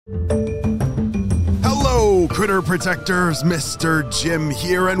Hello, Critter Protectors. Mr. Jim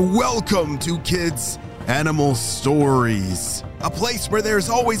here, and welcome to Kids Animal Stories, a place where there's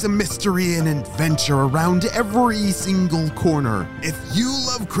always a mystery and adventure around every single corner. If you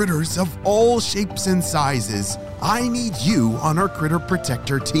love critters of all shapes and sizes, I need you on our Critter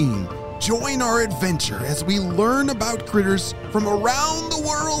Protector team. Join our adventure as we learn about critters from around the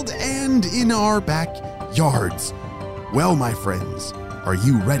world and in our backyards. Well, my friends, are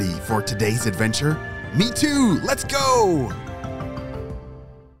you ready for today's adventure? Me too! Let's go!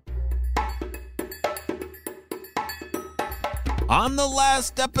 On the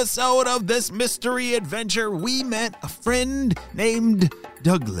last episode of this mystery adventure, we met a friend named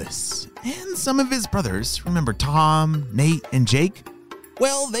Douglas and some of his brothers. Remember Tom, Nate, and Jake?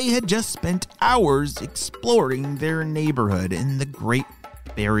 Well, they had just spent hours exploring their neighborhood in the Great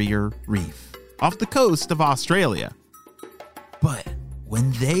Barrier Reef off the coast of Australia. But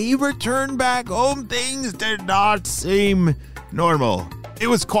when they returned back home, things did not seem normal. It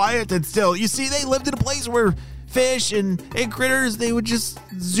was quiet and still. You see, they lived in a place where fish and critters, they would just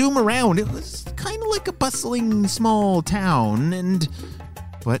zoom around. It was kind of like a bustling small town,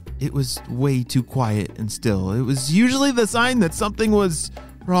 but it was way too quiet and still. It was usually the sign that something was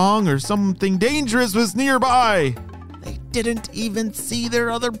wrong or something dangerous was nearby. They didn't even see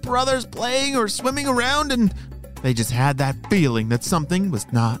their other brothers playing or swimming around, and they just had that feeling that something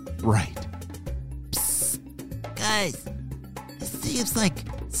was not right. Psst, guys, it seems like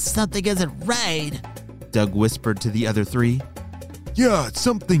something isn't right, Doug whispered to the other three. Yeah, it's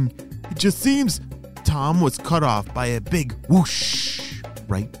something. It just seems. Tom was cut off by a big whoosh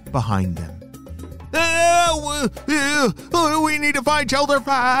right behind them. We need to find shelter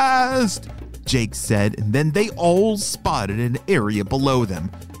fast, Jake said, and then they all spotted an area below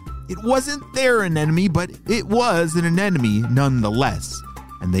them. It wasn't their anemone, but it was an anemone nonetheless,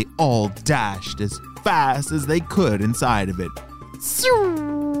 and they all dashed as fast as they could inside of it.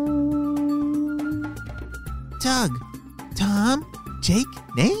 Doug, Tom, Jake,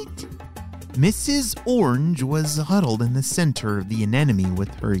 Nate? Mrs. Orange was huddled in the center of the anemone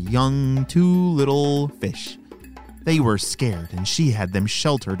with her young two little fish. They were scared, and she had them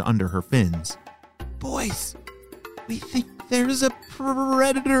sheltered under her fins. Boys, we think there's a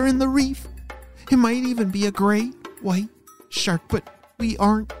predator in the reef. It might even be a great white shark, but we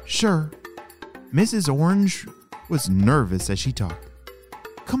aren't sure. Mrs. Orange was nervous as she talked.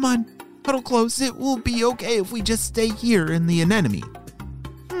 Come on, huddle close. It will be okay if we just stay here in the anemone.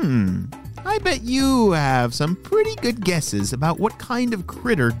 I bet you have some pretty good guesses about what kind of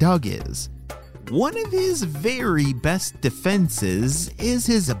critter Doug is. One of his very best defenses is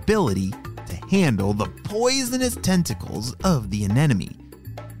his ability to handle the poisonous tentacles of the anemone.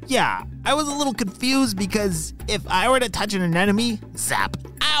 Yeah, I was a little confused because if I were to touch an anemone, zap,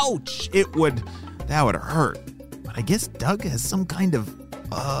 ouch, that would hurt. But I guess Doug has some kind of,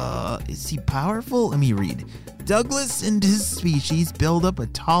 is he powerful? Let me read. Douglas and his species build up a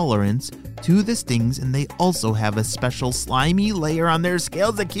tolerance to the stings, and they also have a special slimy layer on their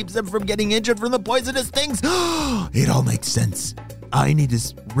scales that keeps them from getting injured from the poisonous stings. It all makes sense. I need to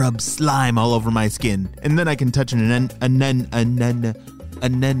rub slime all over my skin, and then I can touch an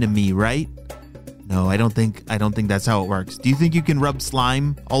anemone, right? No, I don't think that's how it works. Do you think you can rub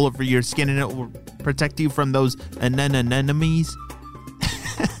slime all over your skin and it will protect you from those anemones?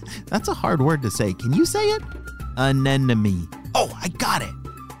 That's a hard word to say. Can you say it? Anemone. Oh, I got it.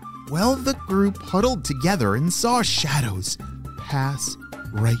 Well, the group huddled together and saw shadows pass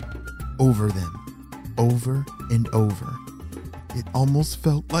right over them, over and over. It almost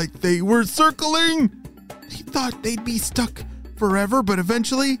felt like they were circling. They thought they'd be stuck forever, but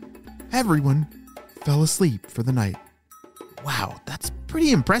eventually, everyone fell asleep for the night. Wow, that's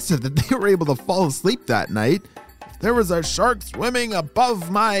pretty impressive that they were able to fall asleep that night. If there was a shark swimming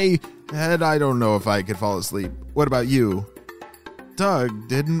above my head, I don't know if I could fall asleep. What about you? Doug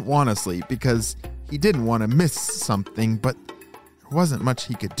didn't want to sleep because he didn't want to miss something, but there wasn't much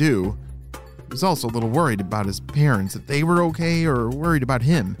he could do. He was also a little worried about his parents, if they were okay, or worried about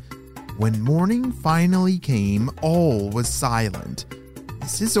him. When morning finally came, all was silent.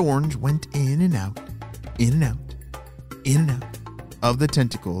 Mrs. Orange went in and out, in and out, in and out of the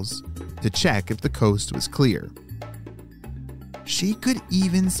tentacles to check if the coast was clear. She could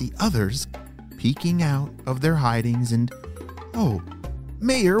even see others peeking out of their hidings, and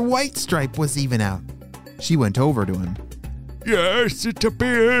Mayor Whitestripe was even out. She went over to him. Yes, it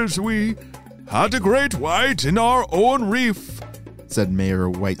appears we had a great white in our own reef, said Mayor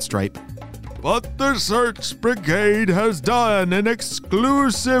Whitestripe. But the search brigade has done an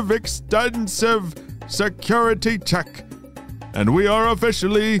exclusive, extensive security check, and we are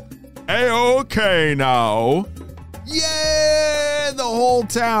officially A-OK now. Yeah! The whole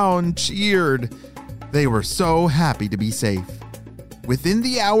town cheered. They were so happy to be safe. Within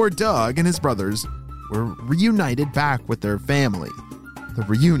the hour, Doug and his brothers were reunited back with their family. The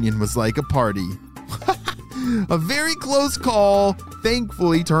reunion was like a party. A very close call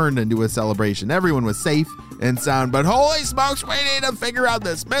thankfully turned into a celebration. Everyone was safe and sound, but holy smokes, we need to figure out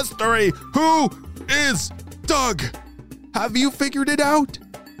this mystery. Who is Doug? Have you figured it out?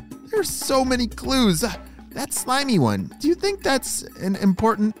 There's so many clues. That slimy one, do you think that's an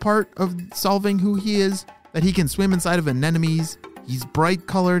important part of solving who he is? That he can swim inside of anemones? He's bright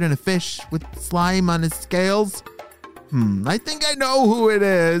colored and a fish with slime on his scales? I think I know who it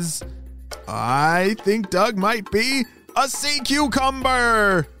is. I think Doug might be a sea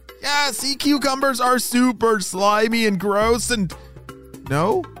cucumber. Yeah, sea cucumbers are super slimy and gross and...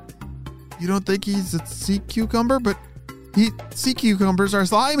 No? You don't think he's a sea cucumber? But sea cucumbers are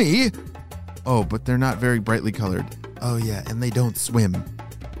slimy. Oh, but they're not very brightly colored. Oh yeah, and they don't swim.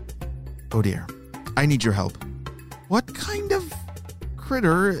 Oh dear. I need your help. What kind of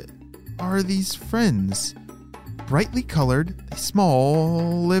critter are these friends? Brightly colored, they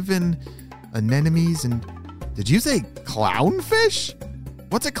small, live in anemones and... Did you say clownfish?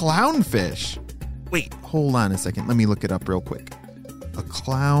 What's a clownfish? Wait, hold on a second. Let me look it up real quick. A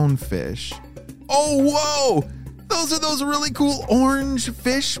clownfish. Oh, whoa! Those are those really cool orange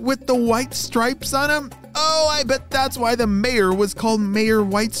fish with the white stripes on them? Oh, I bet that's why the mayor was called Mayor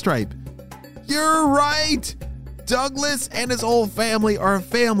Whitestripe. You're right! Douglas and his whole family are a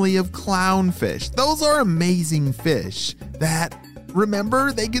family of clownfish. Those are amazing fish that,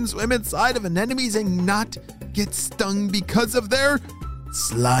 remember, they can swim inside of anemones and not get stung because of their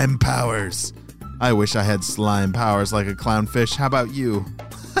slime powers. I wish I had slime powers like a clownfish. How about you?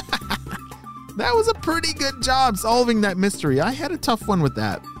 That was a pretty good job solving that mystery. I had a tough one with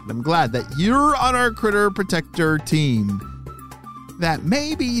that. I'm glad that you're on our Critter Protector team. That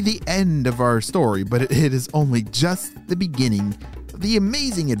may be the end of our story, but it is only just the beginning of the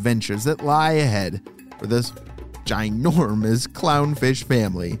amazing adventures that lie ahead for this ginormous clownfish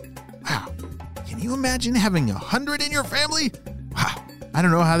family. Wow. Can you imagine having 100 in your family? Wow. I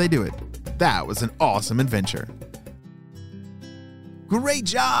don't know how they do it. That was an awesome adventure. Great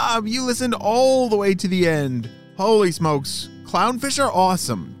job! You listened all the way to the end. Holy smokes. Clownfish are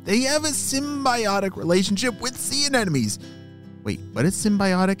awesome. They have a symbiotic relationship with sea anemones. Wait, what does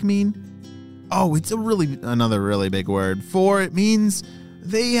symbiotic mean? Oh, it's another really big word. For it means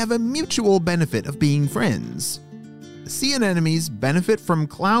they have a mutual benefit of being friends. Sea anemones benefit from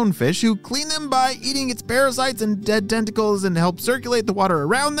clownfish who clean them by eating its parasites and dead tentacles and help circulate the water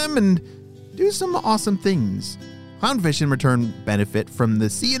around them and do some awesome things. Clownfish in return benefit from the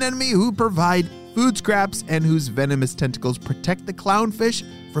sea anemone who provide food scraps and whose venomous tentacles protect the clownfish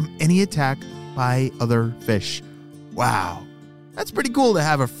from any attack by other fish. Wow, that's pretty cool to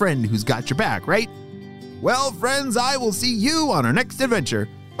have a friend who's got your back, right? Well, friends, I will see you on our next adventure.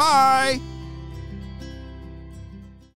 Bye!